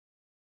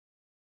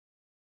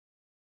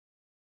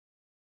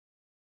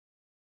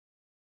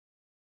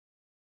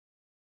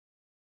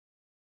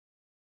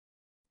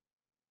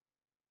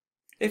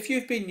If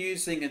you've been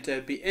using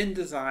Adobe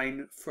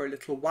InDesign for a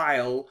little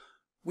while,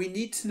 we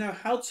need to know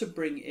how to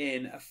bring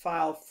in a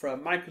file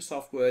from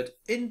Microsoft Word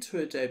into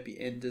Adobe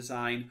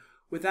InDesign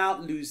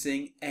without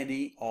losing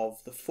any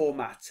of the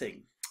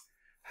formatting.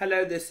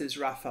 Hello, this is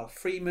Raphael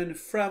Freeman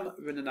from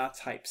Running Our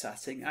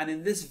Typesetting, and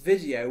in this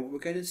video we're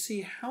going to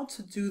see how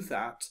to do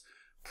that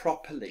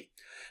properly.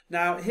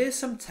 Now here's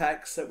some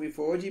text that we've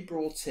already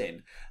brought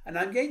in, and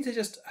I'm going to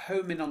just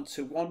home in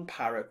onto one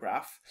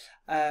paragraph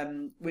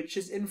which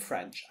is in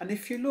French, and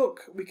if you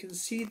look we can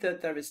see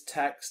that there is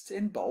text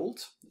in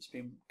bold that's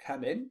been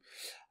come in.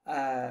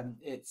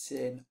 It's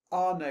in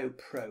Arno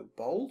Pro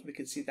bold. We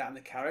can see that in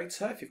the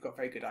character if you've got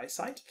very good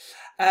eyesight.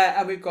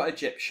 And we've got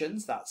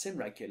Egyptians, that's in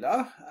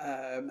regular.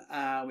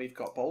 And we've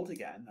got bold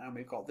again, and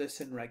we've got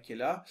this in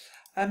regular.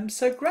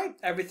 So great,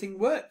 everything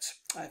worked.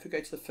 If we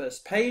go to the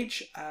first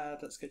page,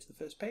 let's go to the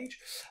first page.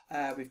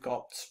 We've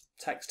got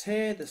text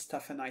here, the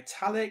stuff in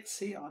italics.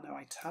 See, Arno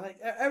italic.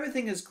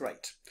 Everything is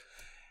great.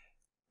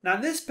 Now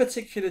this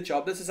particular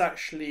job, this is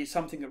actually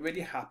something that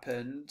really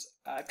happened.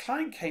 A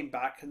client came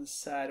back and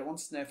said, I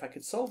wanted to know if I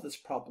could solve this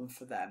problem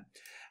for them.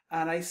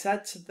 And they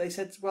said,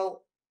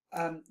 well,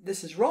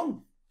 this is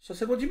wrong. So I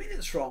said, what do you mean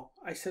it's wrong?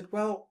 I said,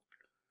 well,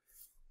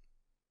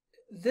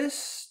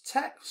 this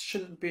text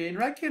shouldn't be in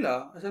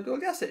regular. I said, well,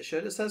 yes, it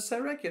should. It says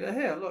so regular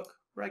here. Look,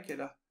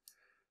 regular.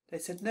 They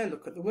said, no,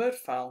 look at the Word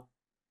file.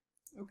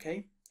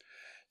 Okay.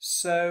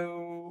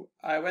 So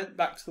I went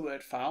back to the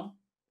Word file.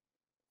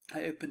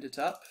 I opened it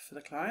up for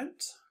the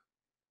client,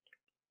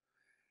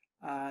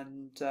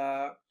 and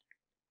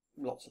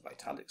lots of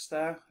italics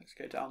there. Let's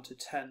go down to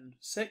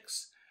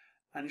 10.6,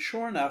 and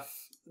sure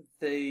enough,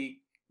 they're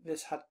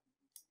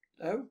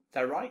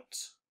right.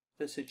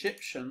 This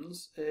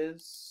Egyptians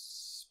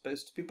is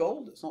supposed to be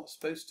bold. It's not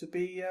supposed to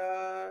be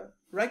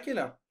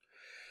regular.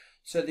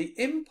 So the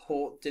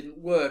import didn't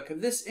work,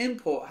 and this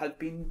import had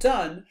been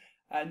done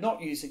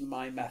not using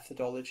my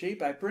methodology,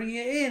 by bringing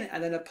it in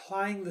and then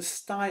applying the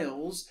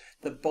styles,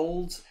 the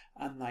bold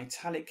and the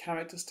italic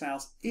character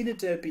styles in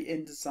Adobe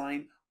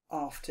InDesign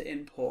after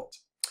import.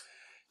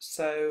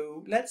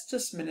 So let's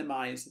just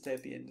minimize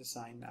Adobe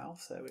InDesign now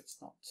so it's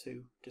not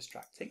too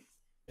distracting.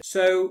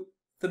 So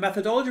the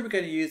methodology we're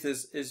going to use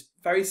is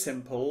very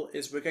simple,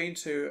 is we're going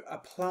to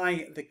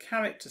apply the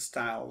character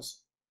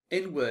styles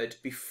in Word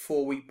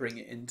before we bring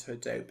it into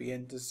Adobe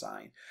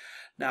InDesign.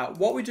 Now,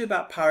 what we do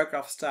about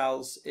paragraph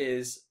styles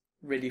is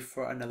really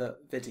for another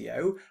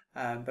video,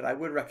 but I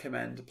would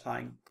recommend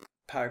applying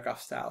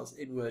paragraph styles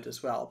in Word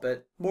as well.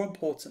 But more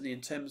importantly,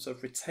 in terms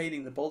of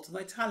retaining the bold and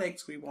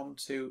italics, we want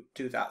to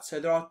do that. So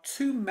there are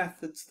two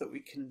methods that we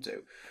can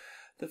do.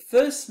 The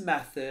first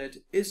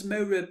method is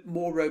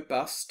more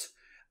robust,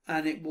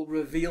 and it will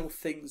reveal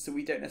things that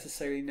we don't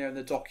necessarily know in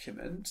the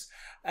document.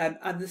 And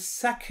the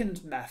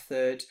second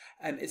method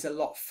is a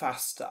lot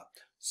faster.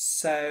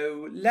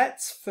 So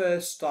let's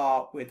first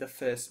start with the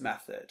first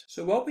method.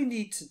 So what we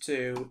need to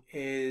do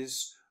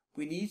is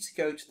we need to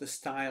go to the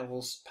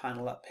Styles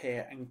panel up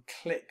here and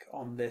click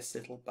on this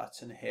little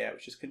button here,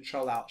 which is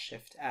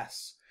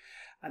Ctrl-Alt-Shift-S.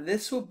 And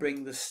this will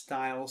bring the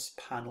Styles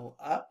panel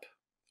up.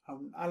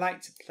 I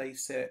like to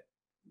place it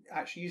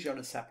actually usually on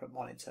a separate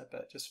monitor,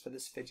 but just for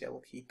this video we'll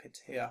keep it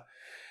here.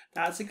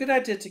 Now it's a good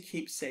idea to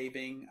keep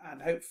saving,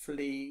 and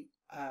hopefully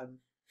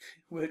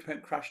Word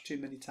won't crash too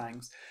many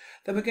times.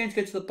 Then we're going to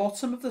go to the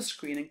bottom of the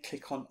screen and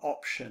click on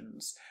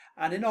Options.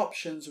 And in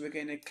Options, we're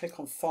going to click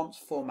on Font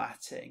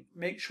Formatting.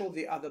 Make sure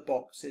the other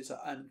boxes are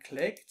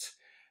unclicked.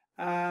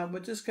 We're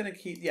just going to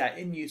keep,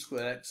 In Use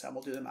Works, and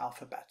we'll do them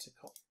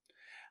alphabetical.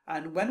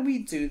 And when we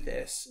do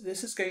this,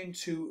 this is going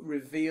to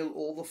reveal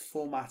all the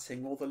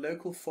formatting, all the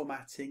local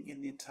formatting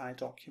in the entire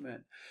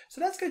document.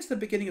 So let's go to the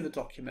beginning of the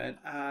document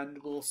and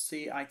we'll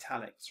see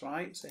italics,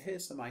 right? So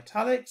here's some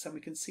italics, and we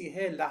can see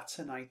here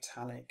Latin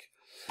italic.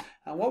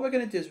 And what we're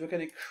going to do is we're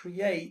going to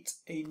create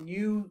a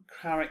new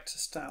character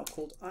style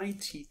called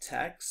IT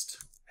text.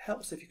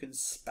 Helps if you can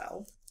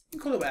spell. You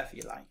can call it whatever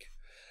you like.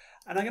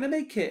 And I'm going to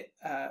make it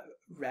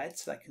red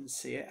so I can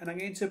see it. And I'm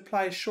going to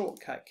apply a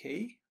shortcut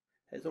key.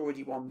 There's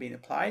already one being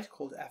applied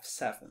called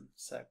F7.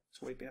 So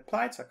it's already been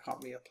applied, so I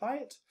can't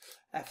reapply it.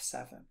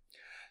 F7.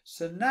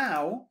 So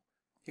now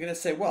you're going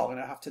to say, well, I'm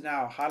going to have to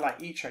now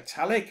highlight each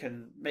italic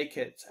and make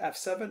it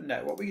F7.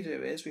 No, what we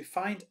do is we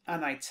find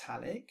an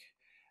italic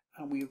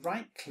and we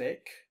right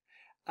click,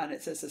 and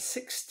it says there's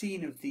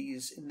 16 of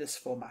these in this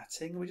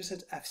formatting. We just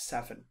hit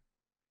F7.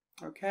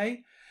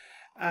 Okay.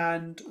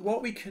 And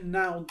what we can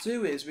now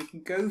do is we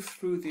can go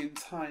through the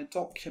entire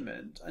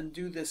document and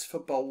do this for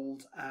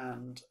bold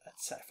and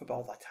for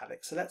bold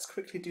italic. So let's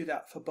quickly do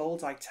that for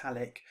bold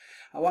italic.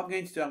 And what I'm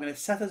going to do, I'm going to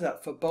set it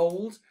up for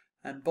bold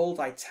and bold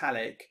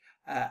italic,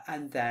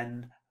 and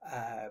then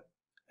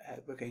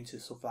we're going to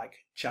sort of like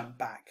jump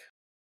back.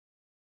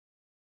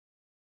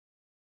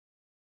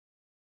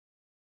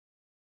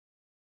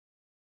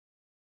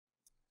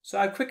 So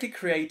I've quickly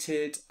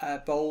created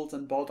bold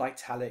and bold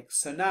italics.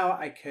 So now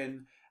I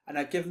can, and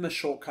I've given them a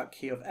shortcut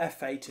key of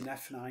F8 and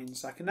F9.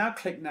 So I can now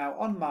click now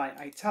on my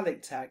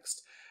italic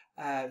text,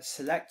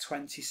 select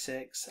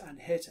 26 and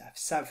hit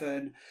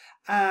F7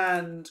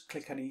 and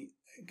click any,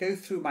 go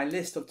through my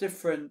list of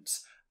different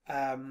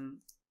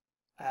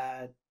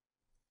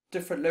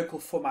different local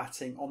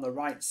formatting on the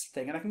right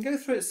thing, and I can go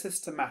through it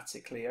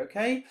systematically.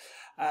 Okay,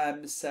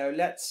 so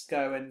let's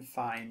go and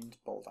find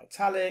bold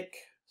italic,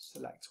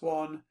 select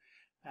one,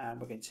 and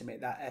we're going to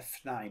make that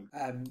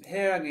F9.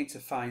 Here I'm going to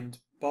find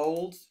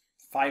bold,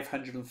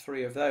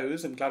 503 of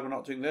those. I'm glad we're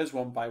not doing those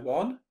one by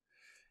one,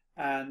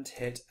 and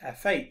hit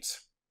F8.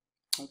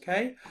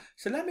 Okay,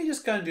 so let me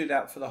just go and do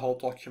that for the whole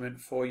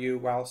document for you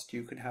whilst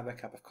you can have a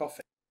cup of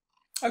coffee.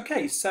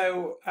 Okay,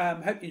 so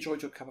hope you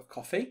enjoyed your cup of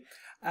coffee.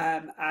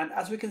 And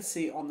as we can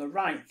see on the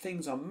right,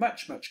 things are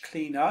much, much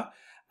cleaner.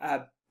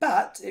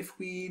 But if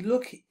we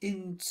look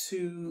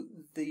into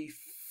the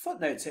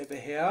footnotes over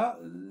here,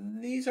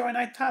 these are in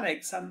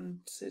italics and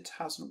it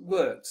hasn't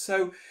worked.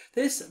 So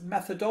this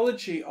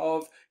methodology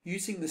of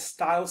using the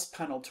styles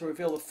panel to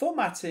reveal the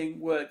formatting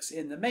works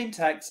in the main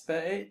text,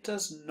 but it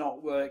does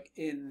not work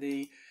in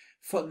the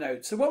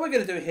footnote. So what we're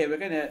going to do here, we're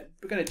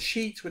going to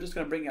cheat. We're just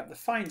going to bring up the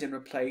find and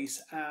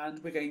replace,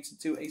 and we're going to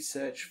do a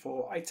search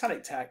for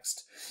italic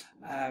text.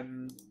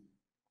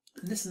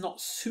 This is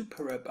not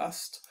super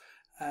robust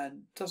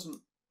and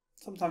doesn't.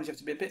 Sometimes you have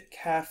to be a bit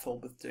careful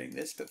with doing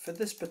this, but for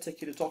this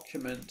particular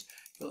document,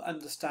 you'll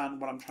understand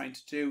what I'm trying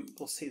to do.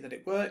 You'll see that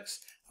it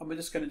works, and we're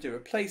just going to do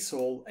replace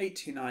all,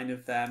 89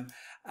 of them,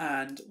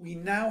 and we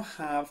now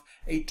have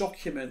a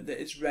document that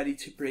is ready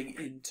to bring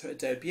into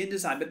Adobe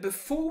InDesign. But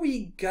before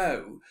we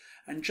go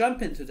and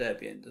jump into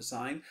Adobe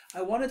InDesign,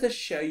 I wanted to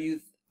show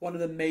you one of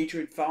the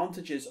major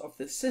advantages of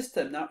this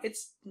system. Now,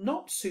 it's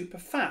not super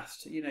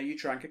fast. You know, you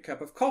drank a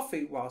cup of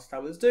coffee whilst I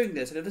was doing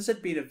this, and if this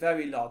had been a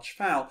very large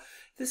file,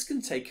 this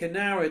can take an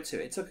hour or two.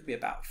 It took me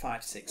about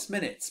 5-6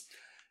 minutes.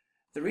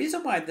 The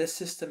reason why this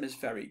system is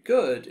very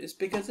good is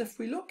because if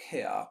we look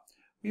here,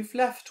 we've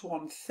left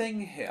one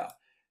thing here,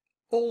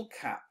 all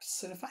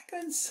caps. And if I go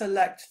and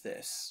select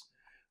this,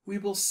 we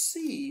will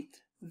see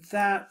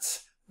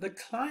that the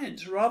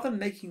client, rather than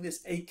making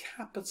this a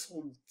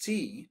capital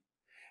D,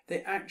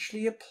 they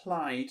actually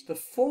applied the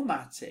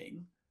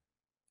formatting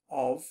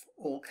of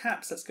all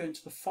caps. Let's go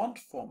into the font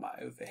format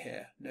over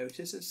here.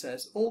 Notice it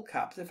says all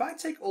caps. If I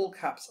take all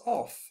caps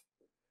off,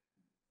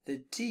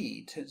 the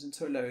D turns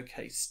into a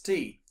lowercase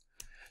d.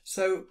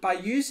 So by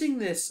using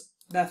this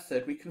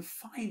method, we can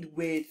find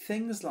weird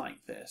things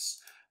like this.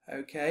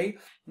 Okay,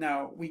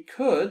 now we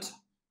could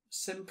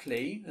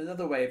simply,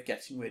 another way of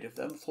getting rid of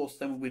them, of course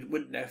then we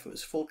wouldn't know if it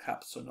was full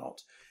caps or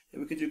not,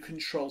 we could do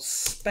Control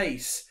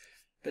Space.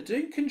 But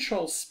doing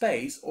Control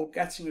Space or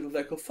getting rid of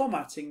local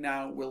formatting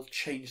now will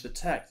change the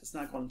text. It's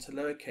now gone to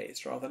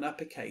lowercase rather than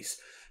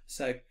uppercase.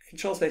 So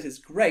Control Space is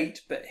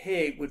great, but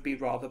here would be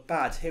rather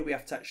bad. Here we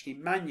have to actually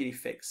manually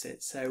fix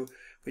it. So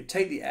we'd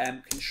take the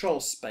M,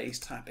 Control Space,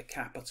 type a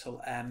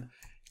capital M,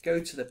 go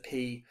to the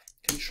P,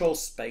 Control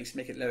Space,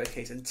 make it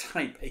lowercase, and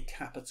type a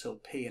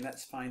capital P. And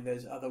let's find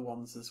those other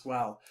ones as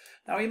well.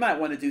 Now we might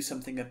want to do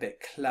something a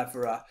bit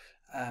cleverer,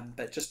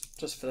 but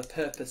just for the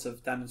purpose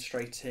of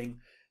demonstrating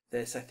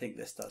this, I think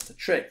this does the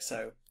trick.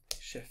 So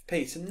Shift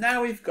P. So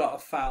now we've got a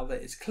file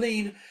that is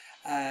clean,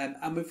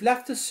 and we've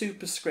left the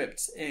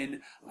superscripts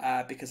in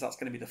because that's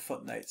going to be the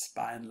footnotes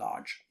by and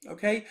large.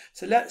 Okay,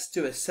 so let's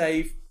do a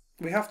save.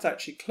 We have to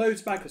actually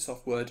close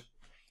Microsoft Word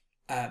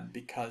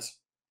because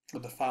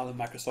of the file in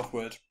Microsoft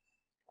Word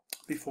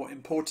before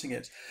importing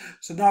it.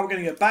 So now we're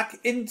going to go back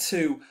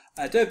into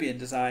Adobe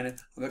InDesign, and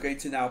we're going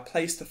to now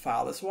place the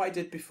file. That's what I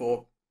did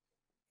before,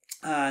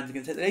 and we're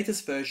going to take the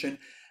latest version.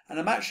 And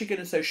I'm actually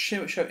going to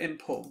show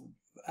import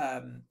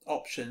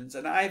options,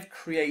 and I've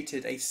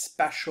created a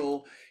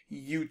special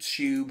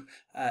YouTube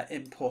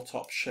import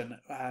option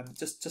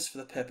just for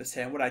the purpose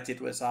here. And what I did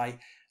was I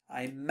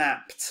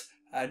mapped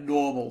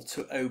normal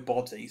to O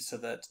body so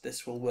that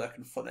this will work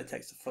in footnote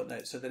text to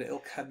footnote, so that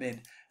it'll come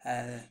in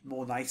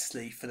more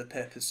nicely for the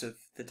purpose of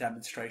the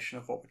demonstration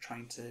of what we're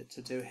trying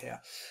to do here.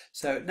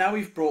 So now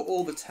we've brought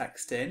all the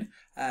text in.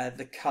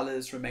 The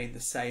colors remain the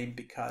same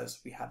because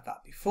we had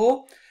that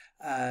before.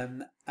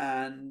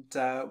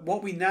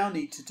 What we now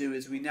need to do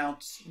is we now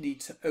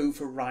need to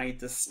override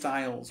the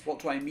styles. What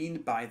do I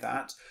mean by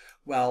that?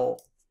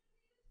 Well,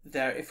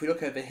 if we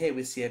look over here,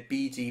 we see a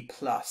BD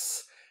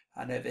plus,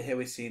 and over here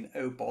we see an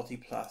O body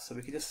plus. So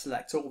we can just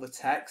select all the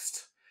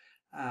text,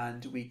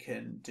 and we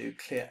can do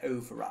clear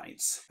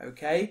overrides.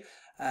 Okay,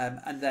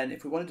 and then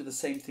if we want to do the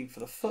same thing for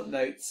the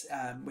footnotes,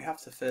 we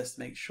have to first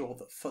make sure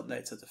that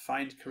footnotes are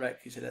defined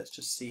correctly. So let's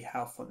just see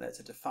how footnotes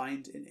are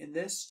defined in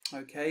this.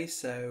 Okay,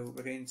 so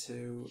we're going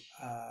to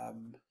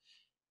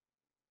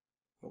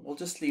we'll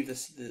just leave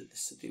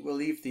we'll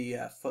leave the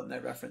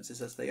footnote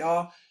references as they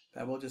are,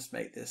 and we'll just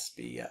make this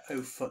be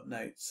O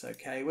footnotes.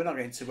 Okay, we're not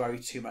going to worry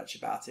too much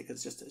about it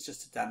because it's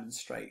just to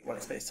demonstrate what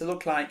it's supposed to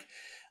look like.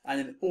 And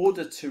in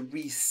order to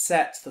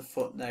reset the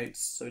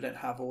footnotes so we don't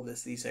have all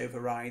these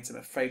overrides, I'm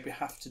afraid we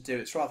have to do,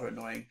 it's rather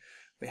annoying,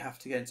 we have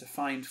to go into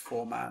Find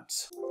Format.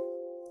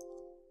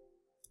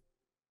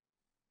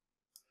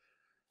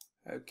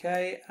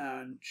 Okay,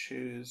 and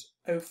choose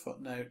O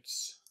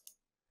footnotes.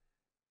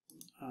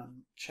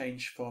 and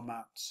change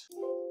format.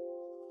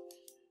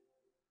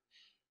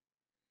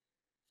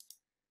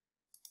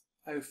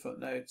 Oh,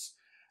 footnotes,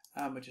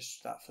 and we'll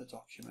just do that for the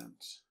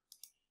document.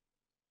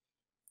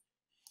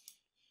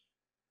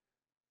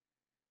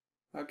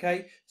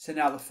 Okay, so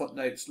now the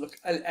footnotes look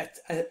a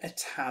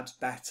tad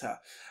better.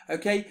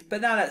 Okay, but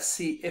now let's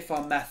see if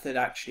our method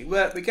actually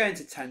worked. We're going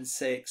to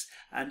 10.6,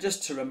 and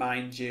just to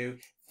remind you,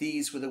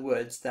 these were the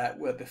words that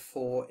were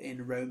before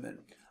in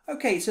Roman.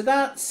 Okay, so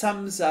that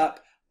sums up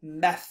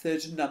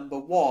method number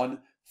 1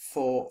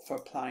 for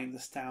applying the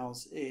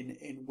styles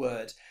in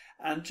Word.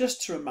 And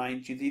just to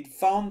remind you, the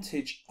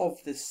advantage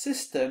of this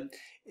system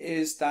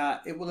is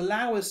that it will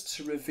allow us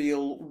to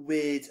reveal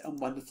weird and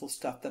wonderful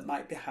stuff that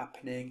might be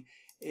happening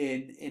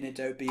in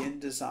Adobe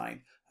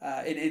InDesign,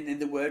 in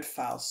the Word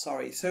files,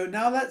 sorry. So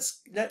now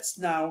let's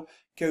now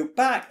go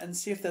back and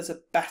see if there's a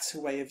better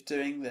way of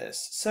doing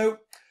this. So,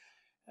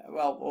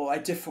 well, or a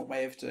different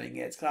way of doing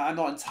it. I'm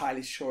not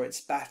entirely sure it's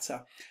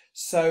better.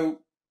 So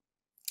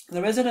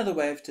there is another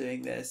way of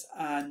doing this,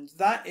 and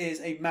that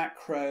is a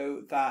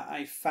macro that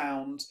I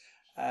found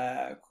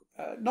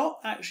not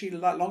actually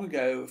that long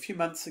ago, a few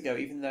months ago,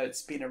 even though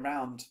it's been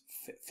around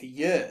for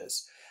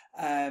years.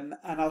 And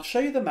I'll show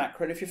you the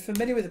macro, and if you're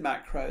familiar with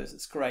macros,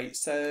 it's great.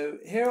 So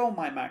here are all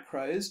my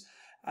macros,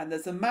 and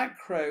there's a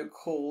macro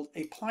called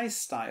apply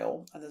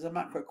style, and there's a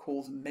macro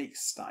called make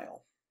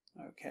style.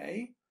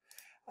 Okay,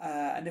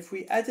 and if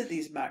we edit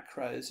these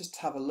macros, just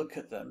have a look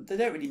at them. They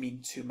don't really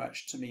mean too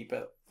much to me,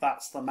 but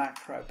that's the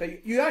macro.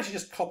 But you actually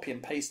just copy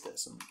and paste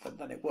this, and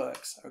then it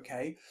works.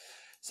 Okay,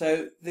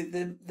 so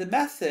the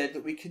method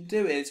that we can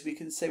do is we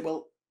can say,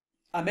 well,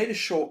 I made a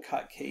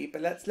shortcut key,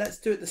 but let's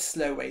do it the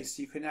slow way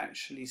so you can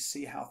actually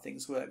see how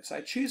things work. So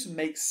I choose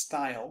make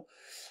style,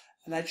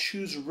 and I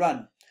choose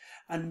run.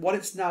 And what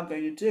it's now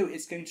going to do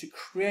is going to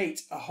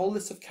create a whole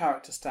list of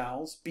character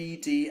styles,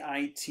 BD,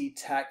 IT,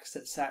 text,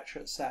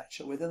 etc.,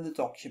 etc., within the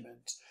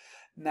document.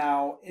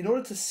 Now, in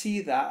order to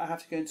see that, I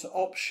have to go into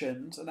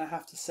options, and I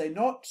have to say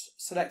not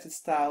selected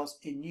styles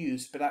in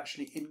use, but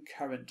actually in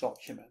current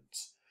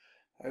document.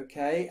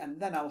 Okay,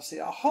 and then I'll see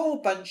a whole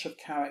bunch of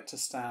character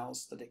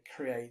styles that it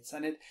creates,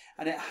 and it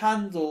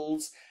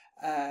handles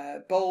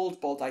bold,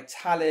 bold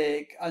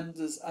italic,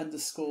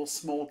 underscore,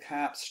 small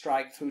cap,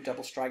 strike through,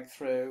 double strike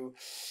through,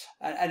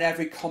 and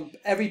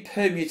every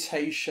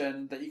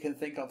permutation that you can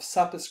think of,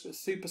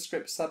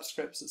 superscripts,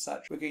 subscripts,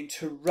 etc. We're going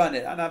to run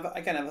it, and I've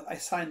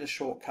assigned a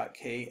shortcut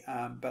key,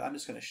 but I'm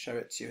just going to show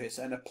it to you here.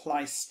 So, and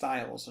apply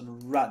styles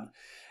and run,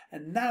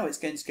 and now it's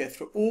going to go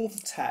through all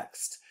the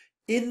text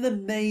in the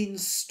main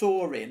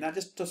story. Now,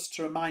 just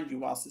to remind you,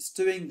 whilst it's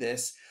doing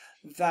this,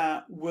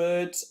 that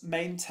Word's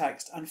main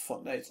text and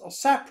footnotes are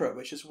separate,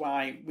 which is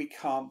why we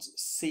can't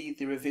see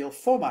the reveal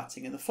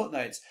formatting in the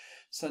footnotes.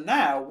 So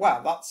now,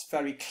 wow, that's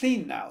very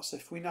clean now. So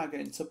if we now go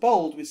into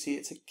bold, we see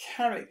it's a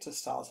character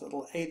style, so a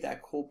little A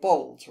there called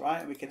bold, right?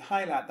 And we can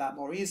highlight that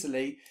more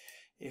easily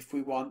if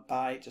we want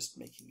by just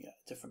making it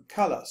a different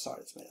colour.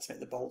 Sorry, let's make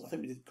the bold. I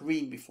think we did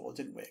green before,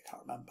 didn't we? I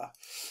can't remember.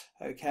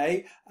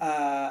 Okay,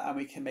 and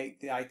we can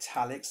make the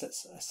italics.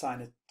 Let's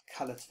assign a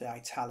colour to the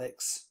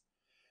italics.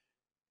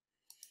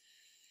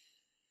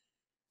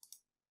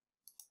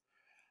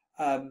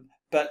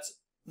 But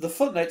the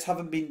footnotes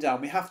haven't been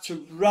done. We have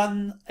to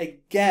run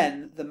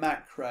again the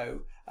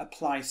macro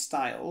apply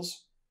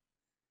styles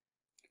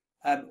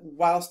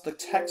whilst the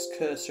text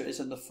cursor is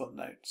in the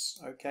footnotes.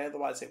 Okay,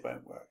 otherwise it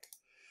won't work.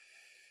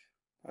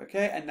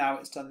 Okay, and now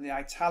it's done the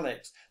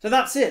italics. So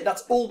that's it.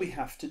 That's all we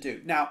have to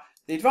do. Now,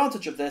 the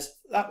advantage of this,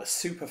 that was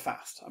super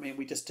fast. I mean,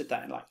 we just did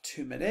that in like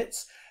 2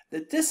 minutes. The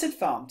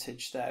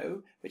disadvantage,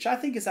 though, which I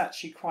think is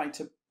actually quite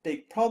a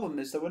big problem,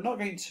 is that we're not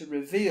going to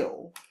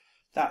reveal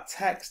that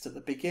text at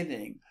the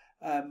beginning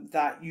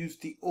that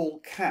used the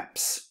all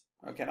caps.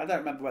 Okay, I don't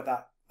remember where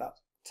that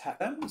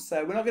text.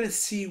 So we're not going to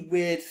see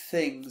weird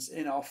things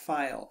in our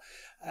file.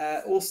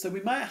 Also,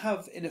 we might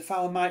have in a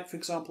file, for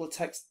example, a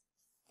text.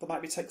 There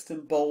might be text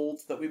in bold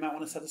that we might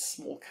want to set as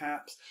small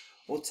caps,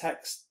 or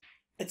text,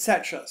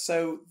 etc.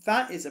 So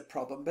that is a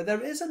problem. But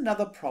there is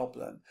another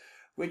problem,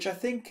 which I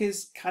think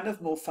is kind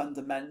of more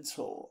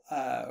fundamental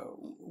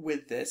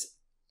with this.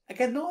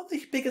 Again, not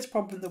the biggest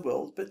problem in the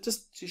world, but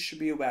just you should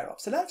be aware of.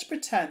 So let's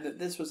pretend that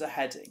this was a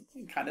heading.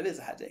 It kind of is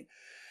a heading.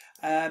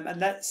 And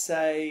let's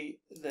say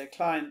the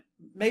client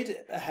made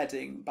it a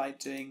heading by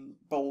doing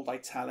bold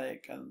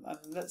italic, and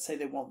let's say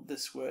they want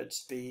this word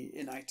to be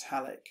in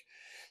italic.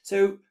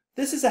 So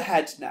this is a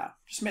head now.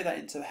 Just make that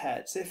into a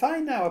head. So if I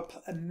now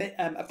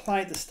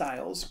apply the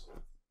styles,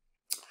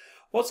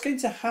 what's going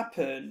to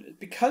happen,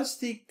 because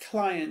the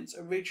client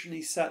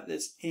originally set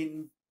this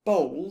in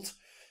bold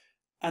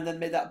and then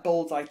made that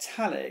bold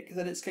italic,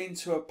 then it's going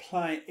to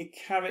apply a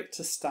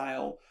character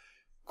style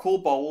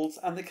called bold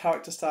and the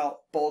character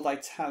style bold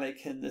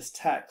italic in this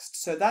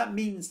text. So that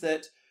means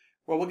that,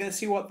 well, we're going to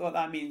see what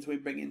that means when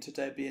we bring it into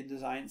Adobe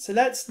InDesign. So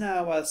let's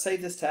now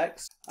save this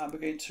text, and we're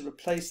going to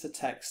replace the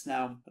text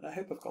now, but I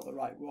hope I've got the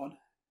right one.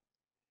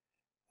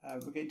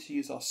 We're going to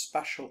use our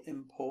special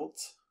import.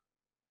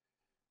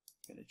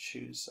 I'm going to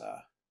choose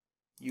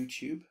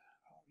YouTube.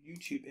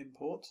 YouTube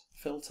import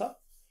filter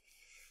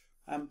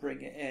and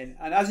bring it in.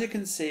 And as you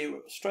can see,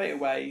 straight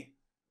away,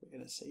 we're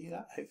going to see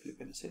that. Hopefully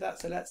we're going to see that.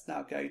 So let's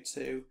now go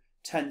to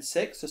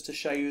 10.6 just to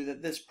show you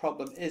that this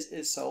problem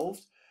is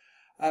solved.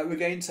 We're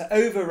going to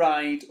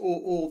override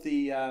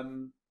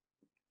override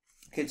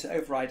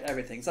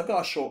everything. So I've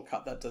got a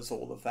shortcut that does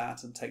all of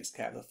that and takes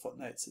care of the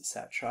footnotes,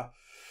 etc.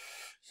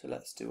 So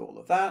let's do all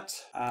of that.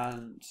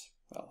 And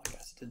well, I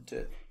guess I didn't do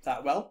it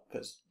that well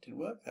because it didn't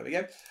work. There we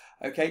go.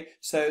 Okay,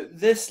 so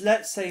this,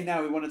 let's say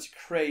now we wanted to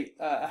create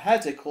a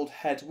header called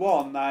head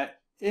 1. Now,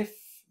 if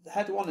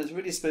head 1 is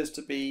really supposed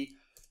to be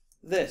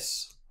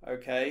this,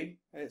 okay,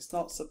 it's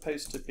not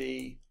supposed to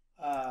be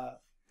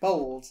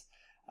bold,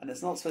 and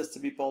it's not supposed to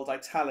be bold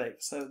italic.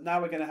 So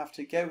now we're going to have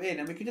to go in,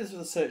 and we can do this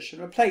with a search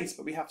and replace,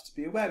 but we have to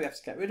be aware we have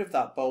to get rid of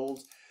that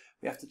bold.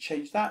 We have to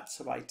change that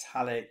to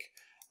italic,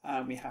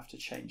 and we have to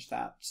change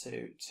that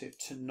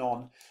to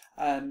none.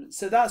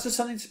 So that's just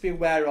something to be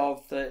aware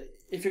of, that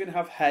if you're going to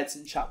have heads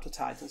in chapter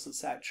titles,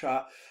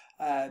 etc.,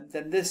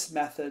 then this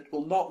method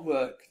will not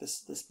work.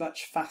 This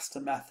much faster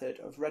method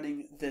of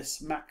running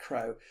this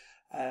macro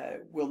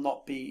will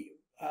not be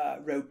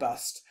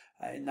robust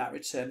in that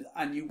return,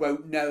 and you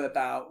won't know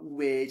about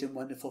weird and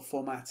wonderful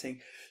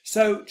formatting.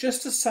 So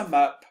just to sum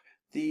up,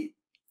 the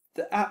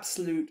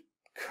absolute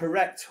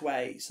correct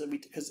way,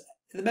 because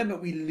at the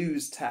moment we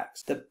lose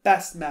text, the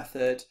best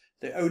method,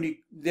 the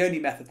only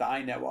method that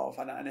I know of,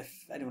 and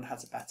if anyone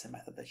has a better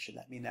method they should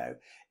let me know,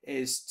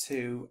 is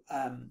to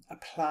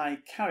apply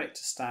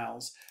character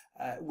styles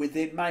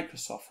within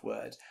Microsoft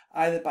Word,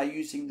 either by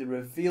using the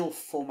reveal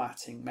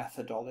formatting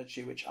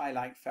methodology, which I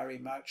like very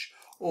much,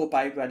 or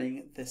by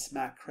running this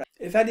macro.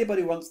 If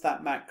anybody wants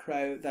that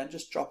macro, then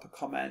just drop a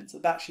comment.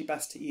 It's actually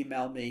best to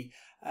email me,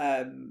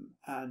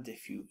 and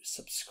if you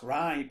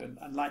subscribe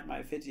and like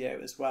my video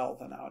as well,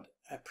 then I would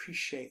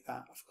appreciate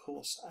that, of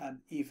course,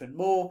 even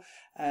more.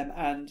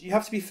 And you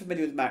have to be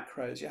familiar with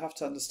macros. You have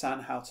to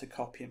understand how to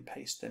copy and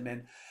paste them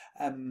in.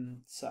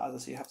 So as I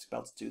say, you have to be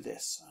able to do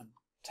this and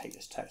take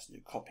this text and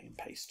do copy and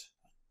paste.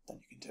 Then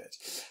you can do it.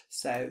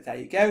 So there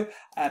you go.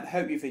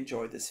 Hope you've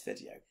enjoyed this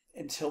video.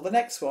 Until the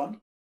next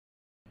one.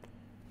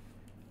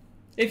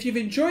 If you've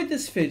enjoyed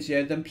this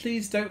video, then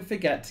please don't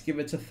forget to give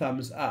it a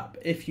thumbs up.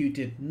 If you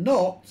did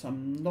not,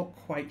 I'm not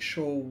quite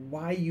sure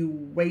why you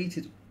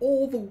waited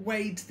all the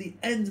way to the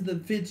end of the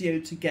video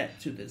to get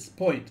to this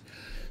point.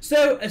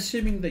 So,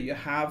 assuming that you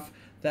have,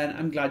 then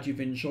I'm glad you've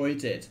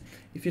enjoyed it.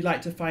 If you'd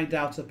like to find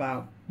out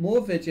about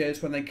more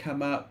videos when they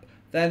come up,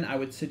 then I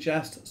would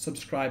suggest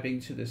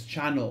subscribing to this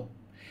channel.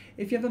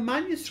 If you have a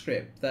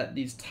manuscript that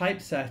needs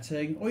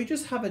typesetting, or you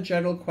just have a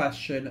general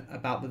question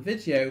about the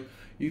video,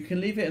 you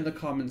can leave it in the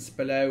comments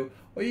below,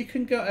 or you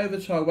can go over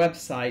to our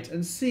website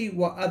and see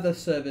what other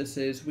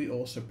services we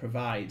also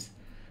provide.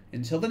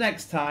 Until the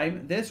next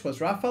time, this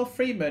was Raphael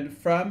Freeman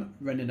from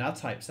Running Our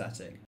Typesetting.